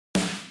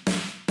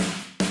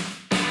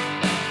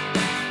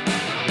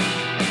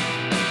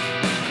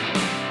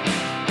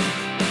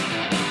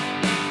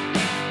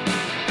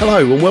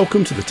Hello and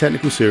welcome to the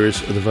technical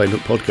series of the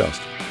Valent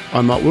podcast.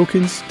 I'm Mark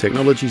Wilkins,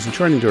 Technologies and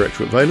Training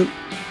Director at Valent,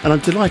 and I'm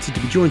delighted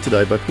to be joined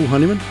today by Paul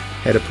Honeyman,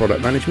 Head of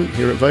Product Management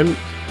here at Valent,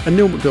 and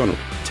Neil Macdonald,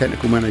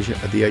 Technical Manager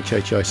at the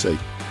HHIC.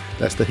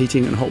 That's the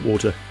Heating and Hot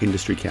Water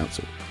Industry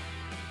Council.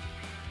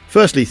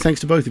 Firstly, thanks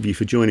to both of you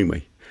for joining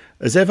me.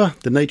 As ever,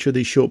 the nature of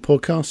these short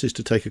podcasts is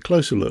to take a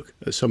closer look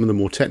at some of the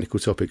more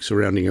technical topics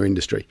surrounding our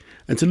industry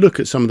and to look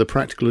at some of the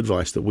practical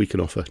advice that we can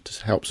offer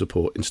to help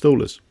support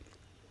installers.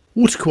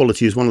 Water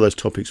quality is one of those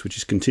topics which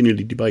is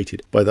continually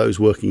debated by those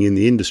working in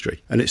the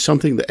industry, and it's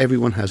something that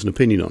everyone has an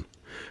opinion on.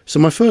 So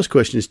my first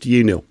question is to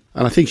you, Neil,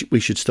 and I think we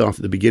should start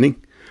at the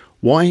beginning.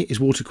 Why is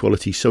water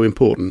quality so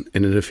important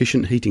in an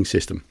efficient heating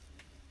system?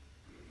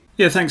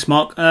 Yeah, thanks,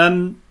 Mark.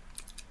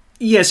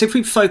 Yes, if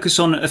we focus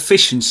on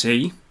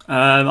efficiency,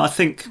 I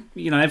think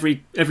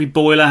every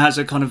boiler has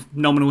a kind of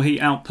nominal heat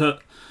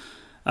output.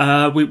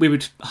 We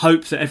would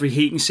hope that every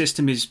heating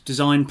system is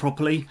designed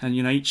properly, and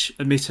each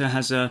emitter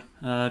has a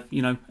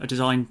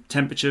design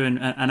temperature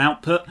and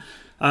output.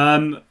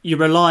 You're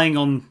relying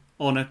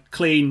on a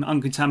clean,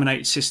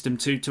 uncontaminated system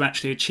to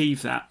actually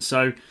achieve that.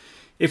 So,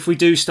 if we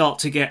do start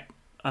to get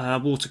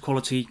water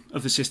quality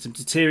of the system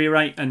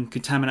deteriorate and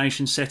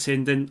contamination set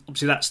in, then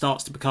obviously that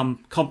starts to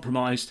become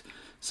compromised.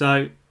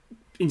 So,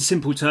 in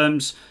simple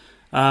terms,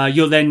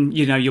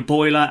 your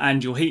boiler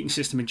and your heating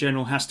system in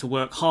general has to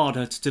work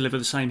harder to deliver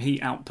the same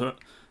heat output,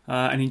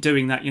 and in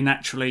doing that, you're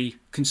naturally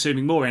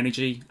consuming more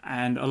energy,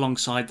 and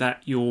alongside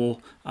that, you're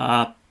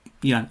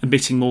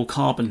emitting more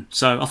carbon.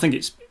 So I think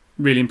it's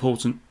really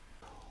important.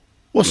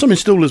 What some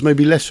installers may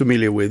be less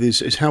familiar with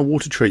is how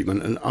water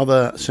treatment and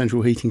other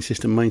central heating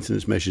system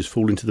maintenance measures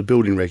fall into the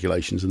building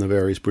regulations and the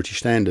various British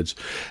standards.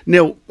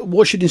 Neil,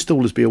 what should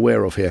installers be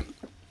aware of here?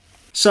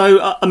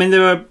 So,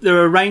 there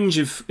are a range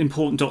of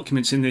important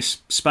documents in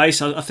this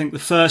space. I think the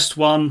first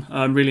one,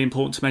 really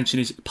important to mention,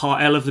 is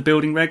Part L of the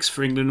building regs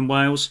for England and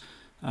Wales,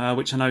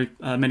 which I know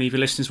many of your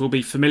listeners will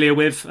be familiar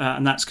with,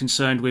 and that's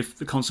concerned with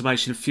the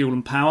conservation of fuel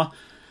and power.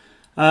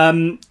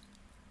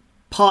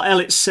 Part L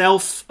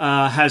itself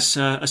has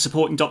a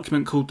supporting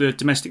document called the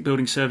Domestic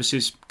Building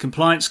Services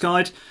Compliance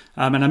Guide,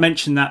 and I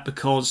mention that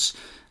because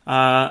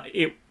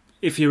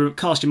if you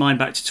cast your mind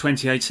back to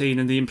 2018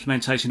 and the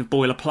implementation of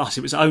Boiler Plus,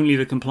 it was only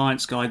the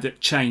compliance guide that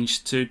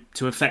changed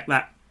to affect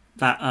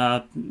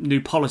that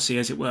new policy,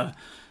 as it were.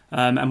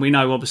 And we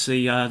know,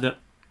 obviously, that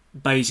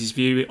BEIS's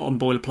view on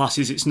Boiler Plus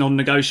is it's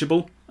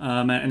non-negotiable,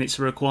 and it's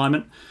a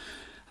requirement.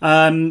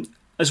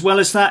 As well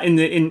as that,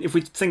 if we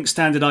think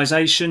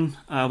standardisation,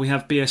 we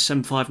have BS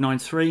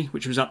 7593,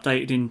 which was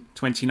updated in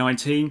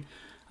 2019.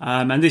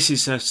 And this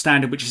is a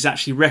standard which is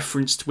actually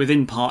referenced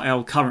within Part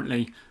L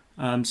currently.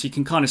 So you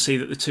can kind of see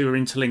that the two are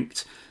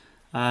interlinked.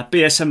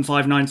 BS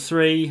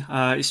 7593,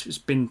 it's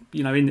been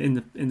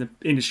in the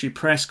industry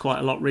press quite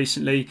a lot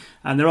recently,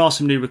 and there are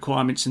some new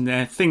requirements in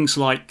there. Things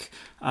like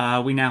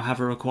we now have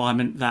a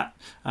requirement that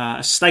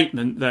a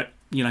statement that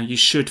you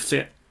should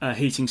fit a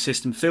heating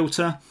system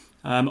filter.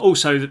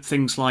 Also, that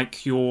things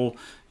like your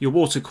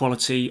water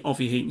quality of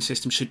your heating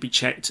system should be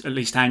checked at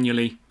least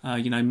annually.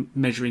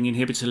 Measuring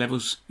inhibitor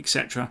levels,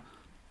 etc.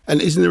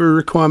 And isn't there a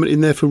requirement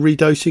in there for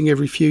redosing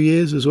every few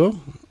years as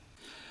well?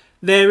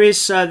 There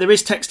is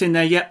text in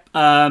there, yep.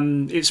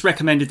 It's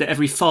recommended that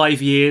every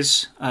 5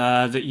 years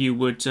that you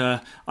would,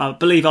 I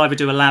believe, either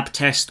do a lab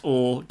test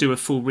or do a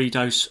full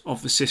redose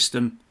of the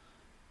system.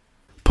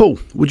 Paul,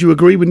 would you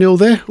agree with Neil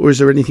there, or is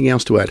there anything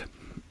else to add?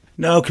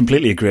 No,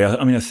 completely agree.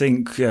 I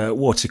think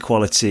water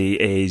quality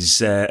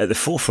is at the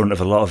forefront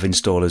of a lot of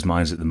installers'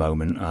 minds at the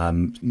moment,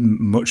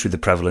 much with the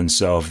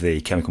prevalence of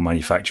the chemical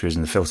manufacturers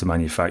and the filter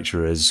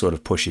manufacturers sort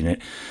of pushing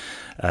it.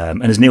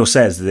 And as Neil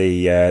says,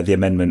 the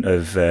amendment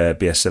of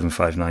BS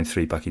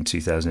 7593 back in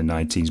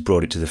 2019 has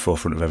brought it to the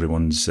forefront of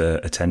everyone's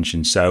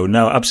attention. So,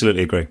 no,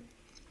 absolutely agree.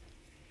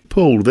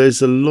 Paul,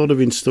 there's a lot of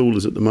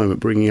installers at the moment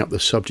bringing up the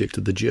subject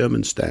of the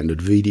German standard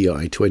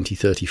VDI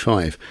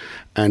 2035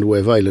 and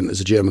where Valent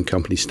as a German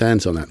company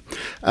stands on that.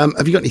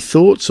 Have you got any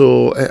thoughts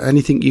or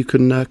anything you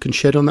can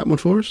shed on that one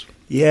for us?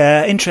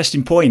 Yeah,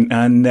 interesting point,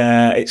 and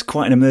it's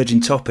quite an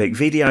emerging topic.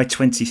 VDI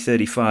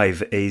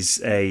 2035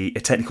 is a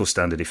technical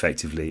standard,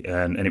 effectively,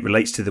 and it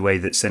relates to the way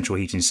that central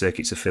heating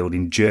circuits are filled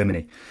in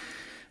Germany.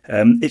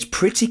 It's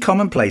pretty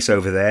commonplace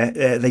over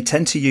there. They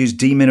tend to use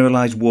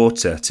demineralised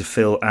water to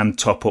fill and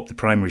top up the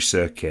primary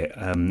circuit,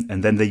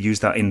 and then they use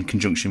that in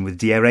conjunction with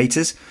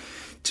deaerators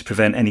to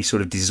prevent any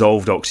sort of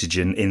dissolved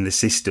oxygen in the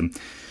system.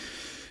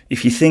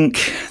 If you think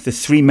the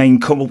three main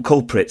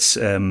culprits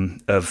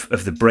of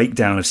the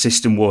breakdown of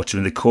system water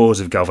and the cause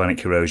of galvanic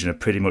corrosion are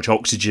pretty much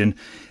oxygen,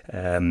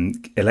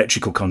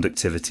 electrical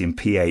conductivity and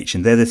pH,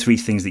 and they're the three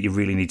things that you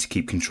really need to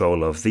keep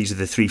control of. These are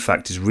the three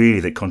factors really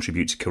that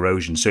contribute to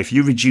corrosion. So if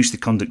you reduce the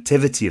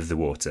conductivity of the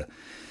water,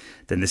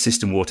 then the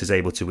system water is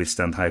able to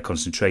withstand higher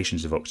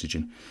concentrations of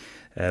oxygen.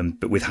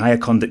 But with higher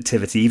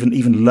conductivity,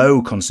 even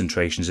low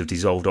concentrations of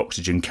dissolved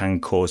oxygen can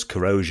cause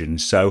corrosion.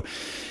 So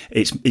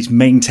it's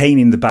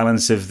maintaining the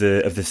balance of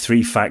the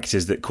three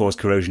factors that cause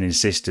corrosion in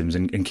systems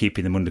and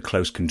keeping them under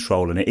close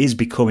control. And it is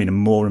becoming a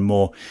more and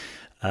more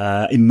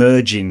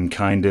emerging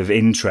kind of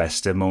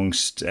interest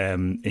amongst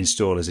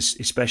installers,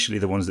 especially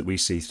the ones that we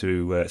see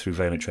through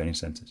Vaillant training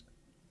centres.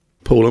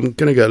 Paul, I'm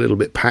going to go a little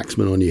bit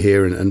Paxman on you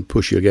here and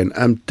push you again.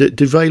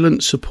 Do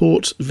Vaillant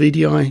support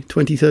VDI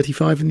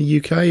 2035 in the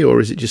UK, or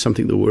is it just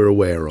something that we're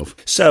aware of?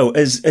 So,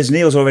 as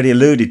Neil's already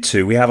alluded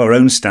to, we have our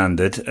own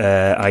standard,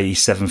 i.e.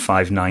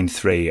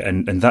 7593,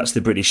 and that's the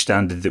British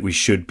standard that we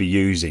should be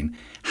using.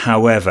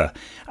 However,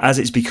 as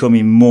it's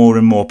becoming more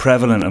and more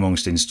prevalent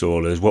amongst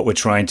installers, what we're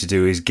trying to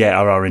do is get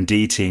our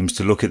R&D teams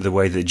to look at the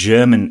way that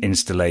German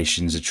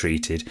installations are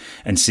treated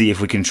and see if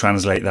we can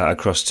translate that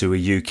across to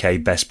a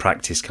UK best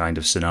practice kind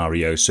of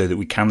scenario, so that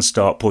we can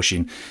start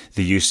pushing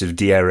the use of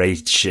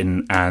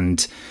deaeration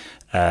and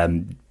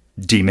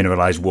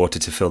demineralised water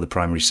to fill the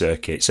primary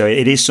circuit. So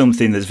it is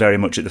something that's very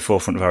much at the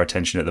forefront of our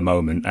attention at the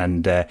moment,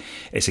 and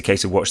it's a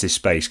case of watch this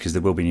space, because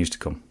there will be news to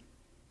come.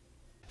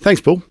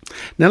 Thanks, Paul.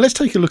 Now let's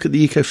take a look at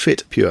the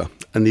EcoFit Pure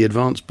and the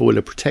Advanced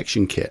Boiler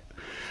Protection Kit.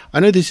 I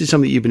know this is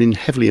something you've been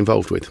heavily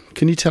involved with.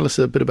 Can you tell us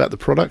a bit about the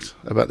product,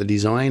 about the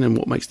design, and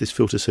what makes this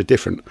filter so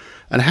different,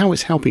 and how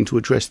it's helping to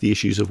address the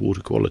issues of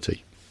water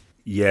quality?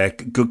 Yeah,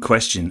 good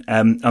question.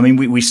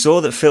 We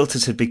saw that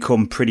filters had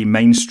become pretty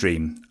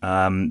mainstream.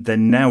 They're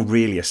now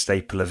really a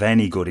staple of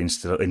any good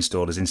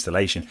installer's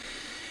installation.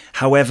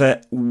 However,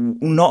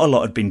 not a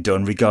lot had been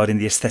done regarding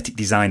the aesthetic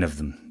design of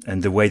them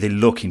and the way they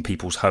look in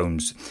people's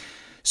homes.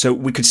 So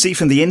we could see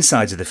from the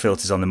insides of the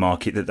filters on the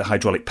market that the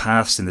hydraulic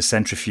paths and the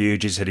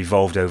centrifuges had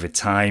evolved over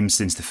time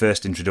since the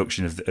first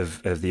introduction of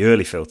the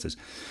early filters.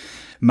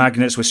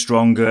 Magnets were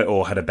stronger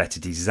or had a better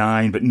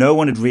design, but no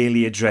one had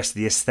really addressed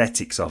the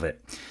aesthetics of it.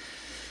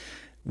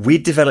 We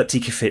developed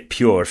EcoFit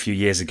Pure a few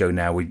years ago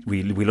now.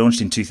 We launched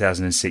in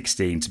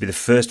 2016 to be the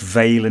first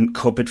Vaillant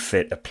cupboard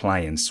fit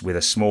appliance with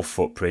a small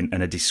footprint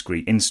and a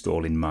discreet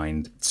install in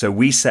mind. So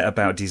we set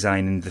about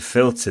designing the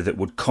filter that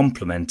would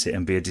complement it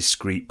and be a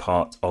discreet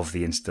part of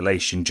the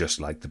installation, just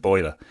like the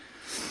boiler.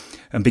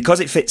 And because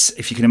it fits,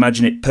 if you can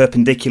imagine it,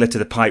 perpendicular to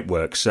the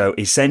pipework, so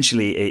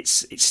essentially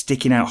it's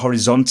sticking out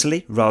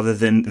horizontally rather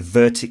than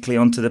vertically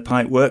onto the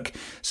pipework,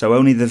 so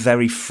only the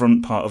very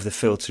front part of the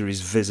filter is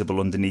visible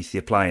underneath the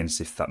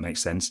appliance, if that makes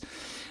sense.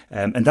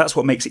 And that's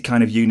what makes it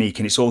kind of unique,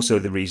 and it's also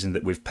the reason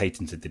that we've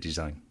patented the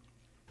design.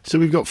 So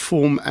we've got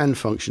form and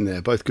function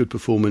there, both good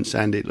performance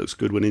and it looks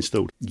good when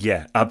installed.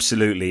 Yeah,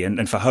 absolutely.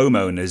 And for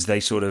homeowners, they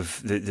sort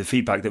of the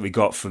feedback that we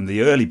got from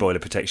the early boiler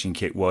protection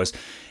kit was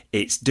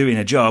it's doing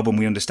a job, and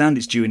we understand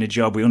it's doing a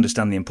job, we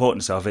understand the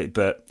importance of it,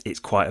 but it's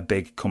quite a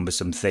big,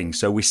 cumbersome thing.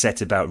 So we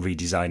set about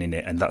redesigning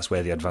it, and that's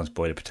where the Advanced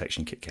Boiler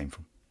Protection Kit came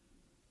from.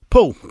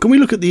 Paul, can we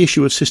look at the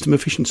issue of system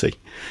efficiency?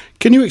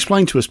 Can you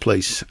explain to us,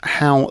 please,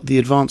 how the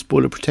Advanced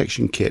Boiler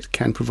Protection Kit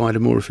can provide a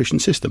more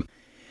efficient system?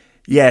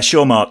 Yeah,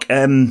 sure, Mark.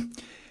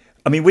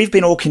 We've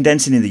been all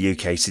condensing in the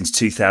UK since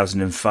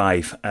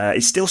 2005.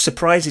 It still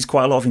surprises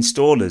quite a lot of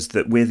installers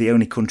that we're the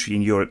only country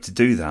in Europe to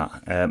do that,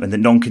 and that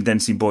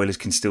non-condensing boilers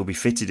can still be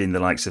fitted in the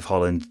likes of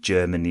Holland,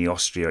 Germany,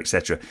 Austria,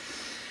 etc.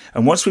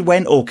 And once we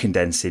went all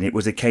condensing, it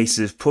was a case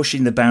of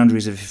pushing the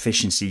boundaries of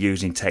efficiency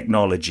using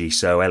technology,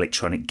 so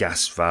electronic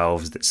gas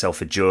valves that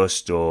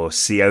self-adjust, or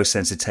CO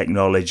sensor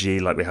technology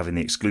like we have in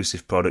the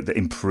exclusive product that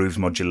improves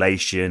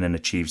modulation and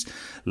achieves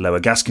lower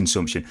gas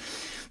consumption.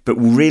 But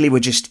really, we're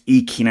just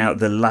eking out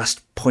the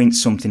last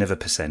point-something of a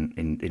percent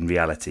in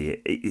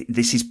reality.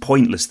 This is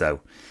pointless,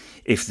 though,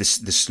 if the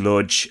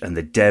sludge and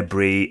the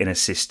debris in a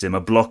system are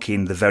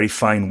blocking the very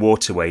fine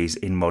waterways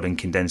in modern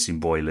condensing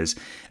boilers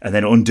and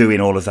then undoing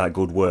all of that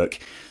good work.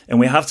 And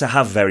we have to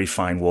have very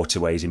fine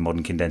waterways in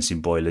modern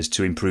condensing boilers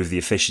to improve the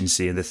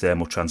efficiency and the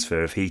thermal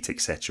transfer of heat,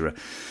 etc.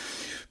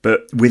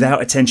 But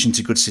without attention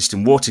to good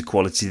system water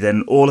quality,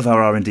 then all of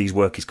our R&D's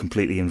work is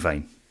completely in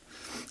vain.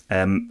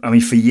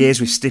 For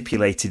years we've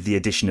stipulated the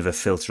addition of a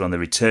filter on the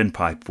return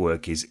pipe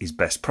work is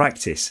best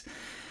practice.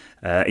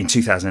 In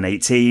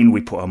 2018,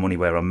 we put our money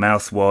where our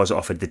mouth was,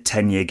 offered the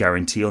 10-year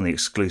guarantee on the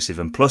exclusive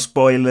and plus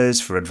boilers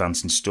for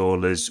advanced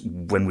installers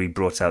when we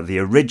brought out the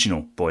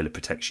original boiler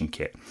protection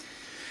kit.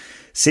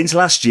 Since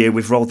last year,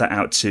 we've rolled that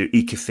out to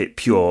EcoFit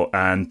Pure,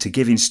 and to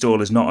give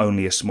installers not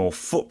only a small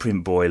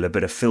footprint boiler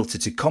but a filter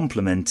to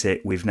complement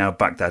it, we've now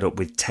backed that up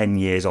with 10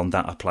 years on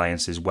that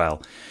appliance as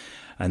well.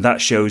 And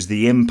that shows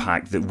the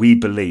impact that we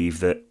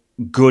believe that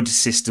good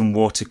system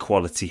water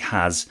quality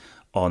has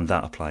on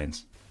that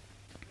appliance.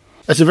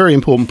 That's a very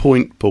important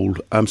point, Paul,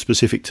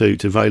 specific to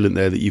Vaillant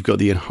there, that you've got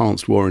the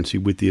enhanced warranty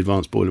with the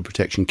Advanced Boiler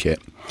Protection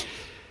Kit.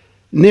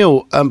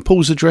 Neil,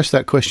 Paul's addressed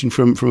that question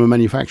from a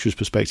manufacturer's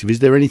perspective. Is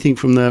there anything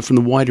from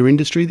the wider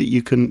industry that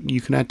you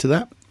can add to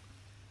that?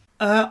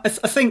 I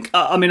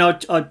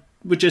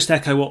would just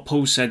echo what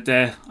Paul said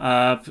there.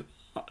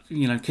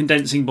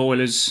 Condensing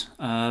boilers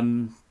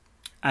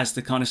as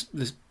the kind of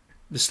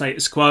the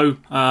status quo,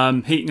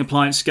 heating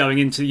appliances going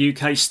into the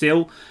UK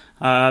still.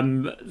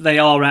 They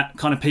are at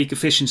kind of peak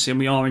efficiency, and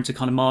we are into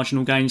kind of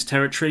marginal gains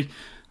territory.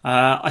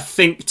 I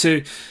think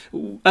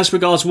as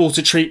regards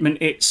water treatment,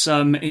 it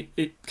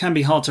can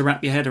be hard to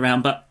wrap your head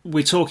around, but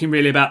we're talking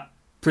really about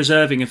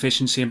preserving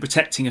efficiency and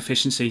protecting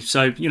efficiency.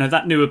 So,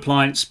 that new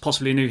appliance,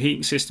 possibly a new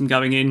heating system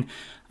going in,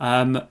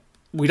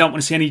 we don't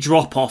want to see any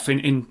drop off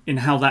in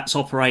how that's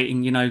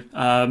operating.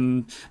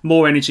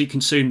 More energy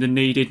consumed than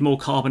needed, more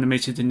carbon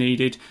emitted than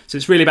needed. So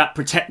it's really about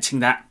protecting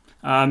that.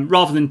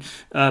 Rather than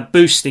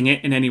boosting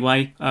it in any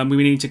way,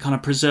 we need to kind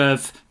of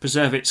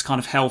preserve its kind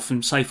of health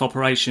and safe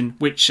operation,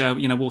 which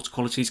water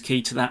quality is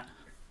key to that.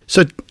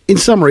 So, in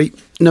summary,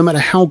 no matter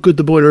how good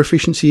the boiler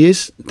efficiency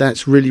is,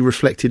 that's really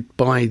reflected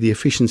by the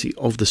efficiency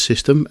of the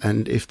system.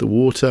 And if the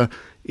water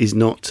is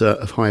not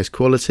of highest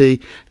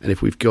quality, and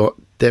if we've got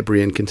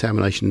debris and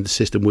contamination in the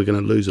system, we're going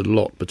to lose a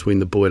lot between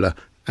the boiler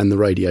and the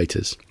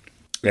radiators.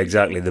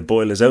 Exactly. The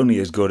boiler's only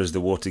as good as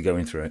the water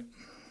going through it.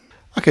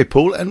 Okay,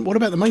 Paul, and what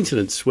about the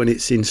maintenance when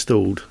it's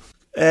installed?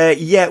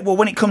 Well,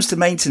 when it comes to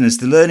maintenance,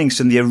 the learnings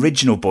from the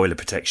original boiler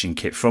protection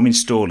kit from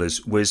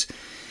installers was,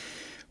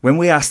 when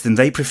we asked them,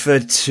 they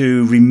preferred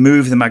to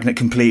remove the magnet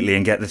completely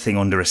and get the thing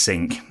under a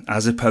sink,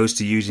 as opposed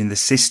to using the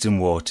system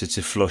water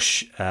to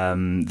flush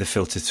the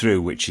filter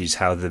through, which is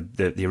how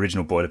the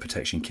original boiler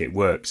protection kit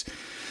works.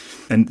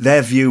 And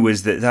their view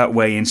was that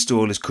way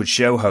installers could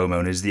show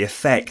homeowners the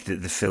effect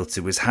that the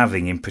filter was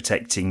having in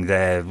protecting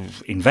their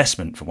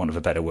investment, for want of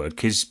a better word,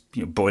 because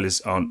boilers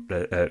aren't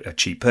a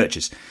cheap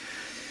purchase.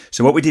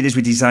 So what we did is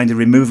we designed a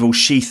removable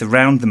sheath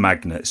around the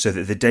magnet so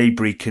that the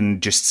debris can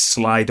just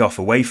slide off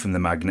away from the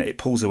magnet. It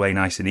pulls away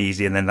nice and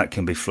easy, and then that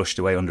can be flushed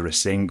away under a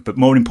sink. But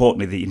more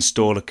importantly, the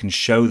installer can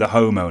show the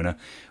homeowner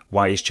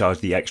why he's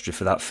charged the extra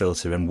for that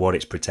filter and what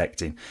it's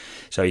protecting.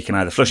 So you can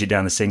either flush it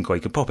down the sink, or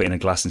you can pop it in a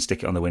glass and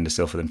stick it on the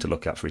windowsill for them to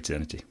look at for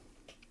eternity.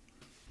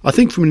 I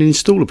think from an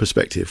installer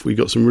perspective, we've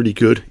got some really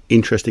good,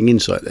 interesting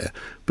insight there.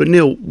 But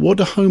Neil, what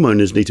do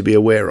homeowners need to be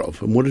aware of,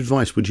 and what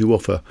advice would you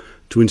offer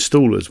to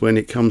installers when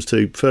it comes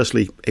to,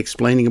 firstly,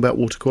 explaining about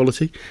water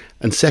quality,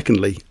 and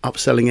secondly,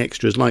 upselling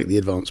extras like the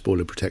Advanced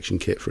Boiler Protection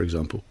Kit, for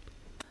example?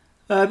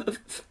 I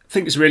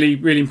think it's a really,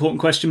 really important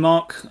question,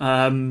 Mark.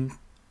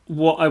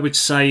 What I would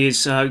say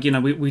is,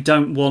 we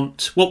don't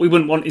want, what we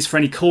wouldn't want is for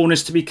any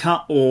corners to be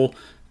cut, or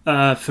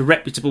for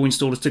reputable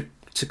installers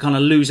to kind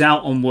of lose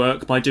out on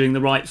work by doing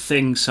the right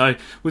thing. So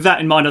with that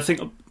in mind, I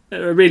think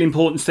a really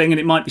important thing, and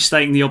it might be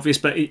stating the obvious,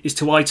 but is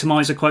to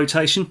itemise a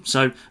quotation.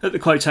 So at the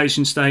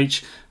quotation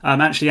stage,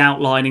 actually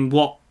outlining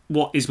what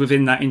is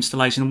within that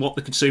installation and what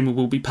the consumer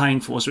will be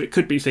paying for. So it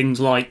could be things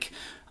like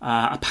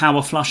a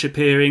power flush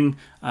appearing,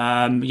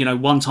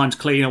 one times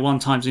cleaner, one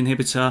times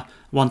inhibitor,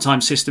 one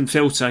time system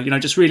filter,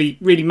 just really,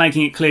 really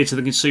making it clear to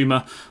the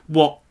consumer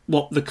what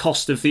the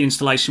cost of the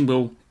installation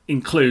will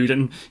include.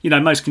 And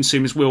most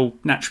consumers will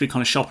naturally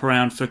kind of shop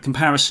around for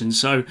comparison.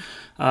 So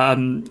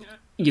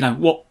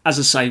as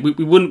I say, we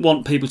wouldn't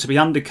want people to be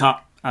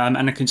undercut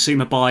and a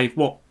consumer buy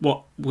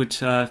what would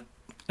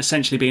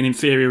essentially be an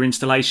inferior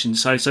installation.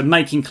 So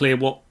making clear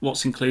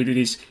what's included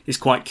is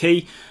quite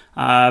key.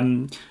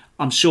 I'm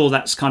sure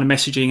that's kind of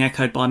messaging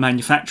echoed by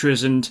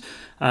manufacturers, and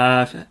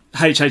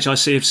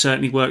HHIC have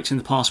certainly worked in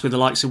the past with the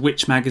likes of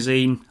Which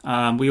magazine.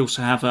 We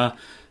also have a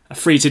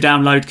free to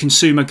download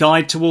consumer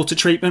guide to water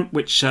treatment,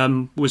 which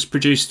was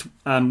produced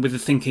with the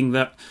thinking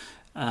that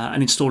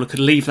an installer could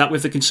leave that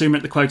with the consumer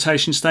at the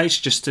quotation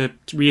stage, just to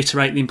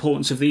reiterate the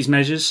importance of these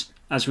measures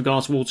as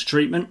regards water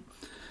treatment.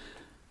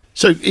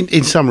 So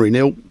in summary,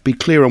 Neil, be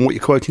clear on what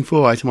you're quoting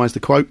for, itemise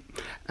the quote,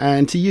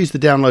 and to use the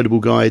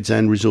downloadable guides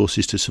and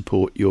resources to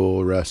support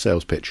your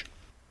sales pitch.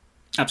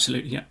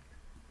 Absolutely, yeah.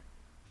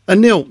 And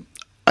Neil,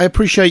 I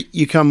appreciate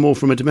you come more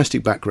from a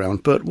domestic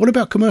background, but what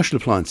about commercial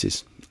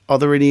appliances? Are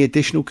there any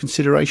additional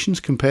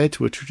considerations compared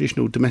to a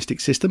traditional domestic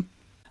system?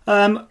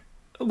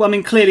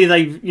 Clearly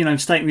they,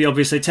 stating the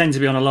obvious, they tend to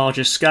be on a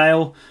larger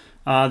scale.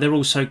 They're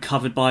also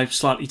covered by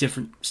slightly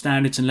different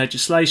standards and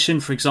legislation.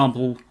 For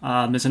example,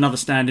 there's another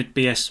standard,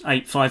 BS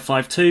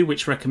 8552,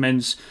 which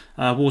recommends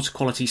water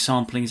quality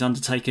sampling is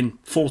undertaken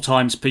 4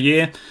 times per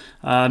year.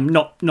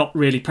 Not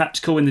really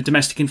practical in the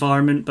domestic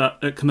environment,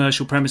 but at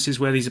commercial premises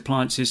where these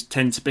appliances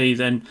tend to be,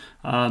 then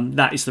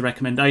that is the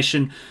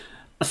recommendation.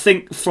 I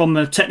think from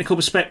a technical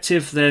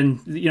perspective,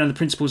 then the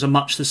principles are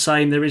much the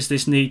same. There is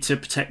this need to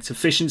protect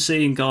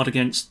efficiency and guard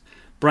against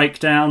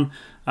breakdown.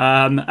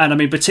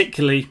 And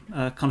particularly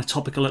kind of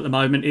topical at the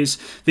moment is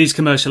these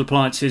commercial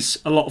appliances.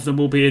 A lot of them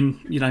will be in,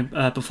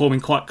 performing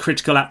quite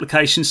critical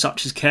applications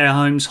such as care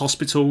homes,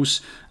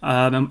 hospitals,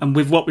 and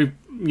with what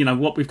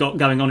we've got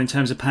going on in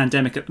terms of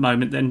pandemic at the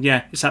moment, then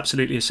it's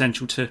absolutely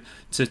essential to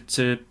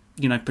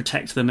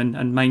protect them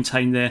and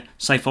maintain their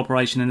safe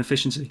operation and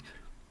efficiency.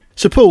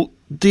 So, Paul,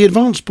 the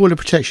Advanced Boiler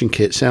Protection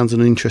Kit sounds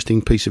an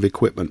interesting piece of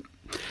equipment.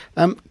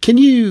 Can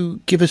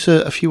you give us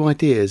a few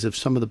ideas of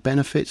some of the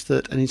benefits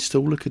that an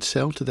installer could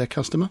sell to their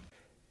customer?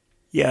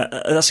 Yeah,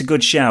 that's a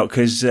good shout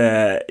because,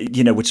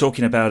 we're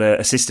talking about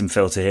a system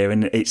filter here,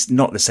 and it's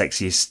not the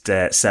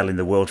sexiest sell in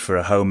the world for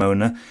a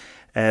homeowner.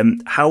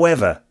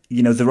 However,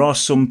 there are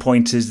some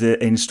pointers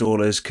that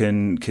installers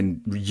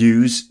can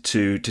use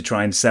to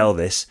try and sell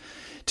this,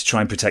 to try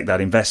and protect that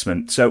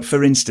investment. So,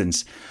 for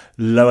instance,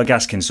 lower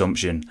gas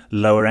consumption,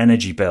 lower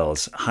energy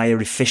bills, higher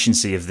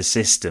efficiency of the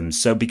system.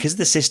 So because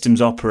the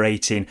system's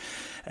operating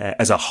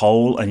as a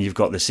whole and you've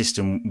got the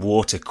system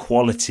water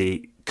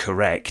quality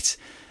correct,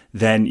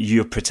 then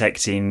you're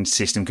protecting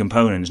system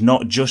components,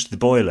 not just the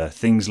boiler,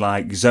 things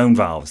like zone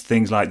valves,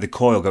 things like the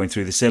coil going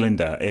through the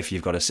cylinder if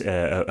you've got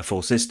a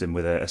full system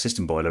with a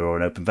system boiler or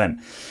an open vent.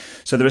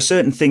 So there are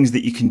certain things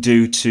that you can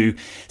do to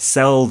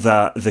sell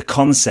the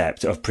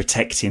concept of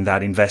protecting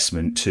that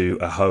investment to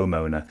a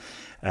homeowner.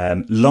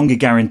 Longer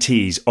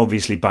guarantees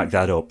obviously back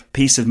that up.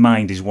 Peace of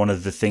mind is one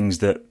of the things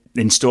that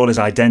installers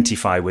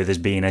identify with as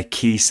being a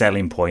key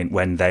selling point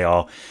when they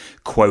are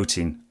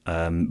quoting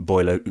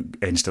boiler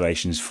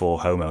installations for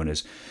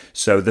homeowners.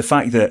 So the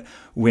fact that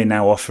we're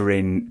now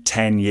offering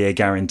 10-year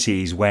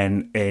guarantees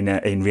when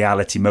in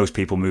reality most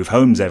people move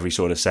homes every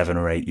sort of 7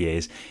 or 8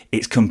 years,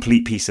 it's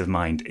complete peace of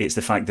mind. It's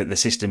the fact that the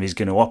system is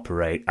going to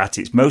operate at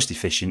its most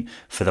efficient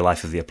for the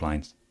life of the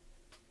appliance.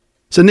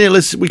 So Neil,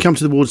 as we come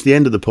towards the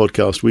end of the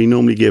podcast, we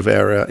normally give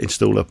our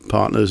installer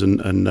partners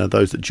and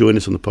those that join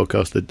us on the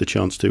podcast the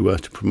chance to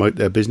promote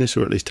their business,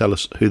 or at least tell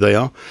us who they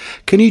are.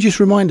 Can you just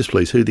remind us,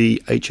 please, who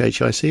the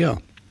HHIC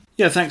are?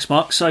 Yeah, thanks,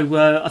 Mark.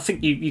 So I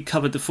think you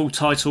covered the full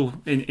title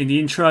in the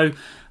intro.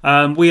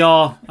 We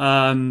are,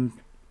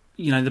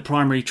 the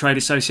primary trade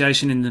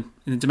association in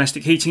the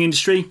domestic heating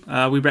industry.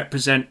 We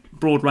represent a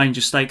broad range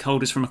of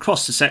stakeholders from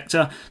across the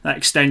sector. That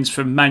extends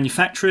from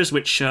manufacturers,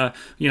 which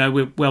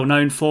we're well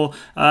known for,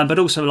 but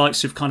also the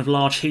likes of kind of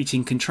large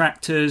heating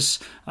contractors,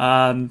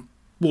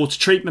 water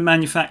treatment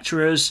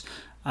manufacturers,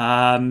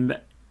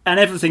 and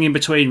everything in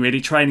between,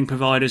 really, training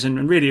providers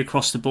and really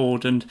across the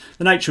board. And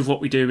the nature of what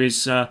we do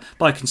is,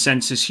 by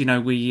consensus,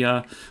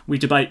 we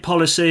debate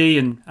policy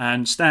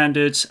and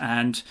standards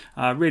and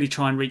really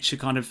try and reach a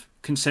kind of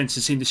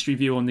consensus industry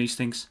view on these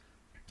things.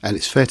 And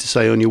it's fair to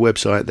say on your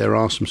website there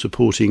are some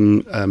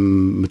supporting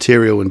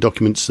material and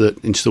documents that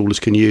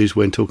installers can use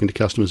when talking to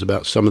customers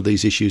about some of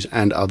these issues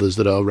and others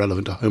that are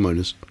relevant to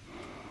homeowners.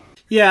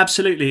 Yeah,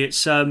 absolutely.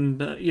 It's on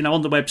the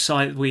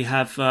website we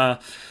have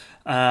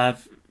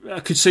a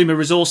consumer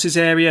resources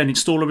area, an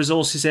installer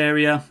resources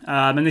area,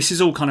 and this is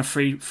all kind of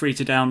free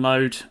to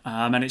download,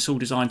 and it's all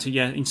designed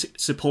to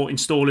support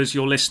installers,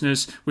 your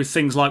listeners, with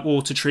things like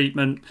water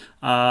treatment,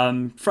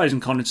 frozen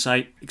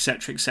condensate,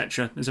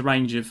 etc. There's a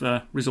range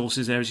of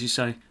resources there, as you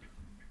say.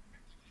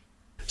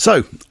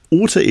 So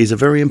water is a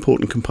very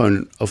important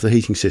component of the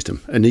heating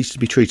system and needs to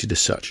be treated as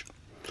such.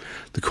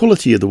 The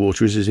quality of the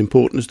water is as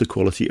important as the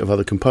quality of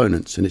other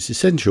components, and it's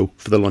essential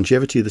for the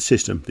longevity of the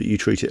system that you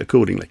treat it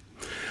accordingly.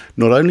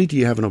 Not only do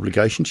you have an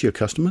obligation to your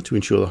customer to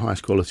ensure the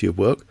highest quality of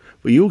work,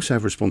 but you also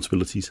have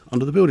responsibilities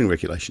under the building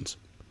regulations.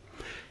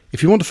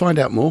 If you want to find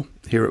out more,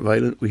 here at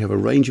Valent we have a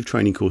range of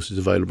training courses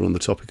available on the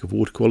topic of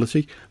water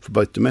quality for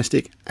both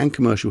domestic and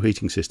commercial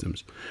heating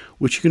systems,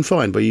 which you can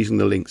find by using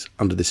the links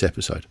under this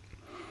episode.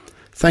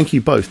 Thank you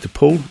both to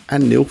Paul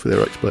and Neil for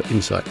their expert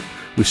insight.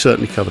 We've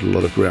certainly covered a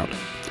lot of ground.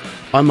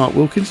 I'm Mark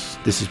Wilkins.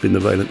 This has been the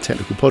Valent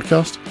Technical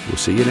Podcast. We'll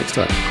see you next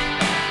time.